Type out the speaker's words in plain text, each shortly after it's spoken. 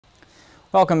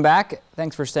Welcome back.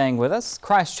 Thanks for staying with us.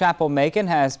 Christ-Chapel-Macon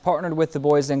has partnered with the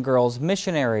Boys and Girls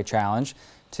Missionary Challenge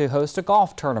to host a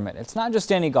golf tournament. It's not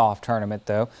just any golf tournament,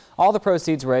 though. All the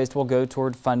proceeds raised will go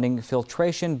toward funding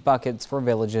filtration buckets for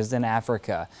villages in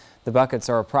Africa. The buckets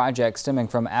are a project stemming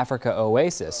from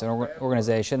Africa-Oasis, an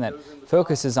organization that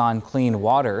focuses on clean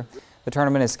water. The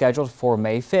tournament is scheduled for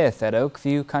May 5th at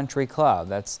Oakview-Country-Club.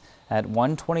 That's at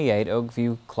 128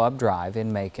 Oakview Club Drive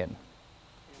in Macon.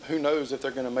 Who knows if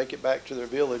they're going to make it back to their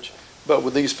village, but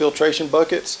with these filtration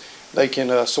buckets, they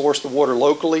can source the water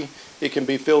locally. It can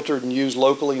be filtered and used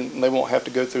locally, and they won't have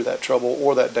to go through that trouble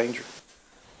or that danger.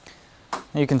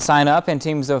 You can sign up in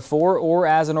teams of 4 or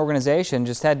as an organization.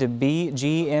 Just head to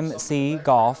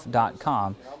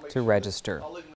bibb-county-club.com to register.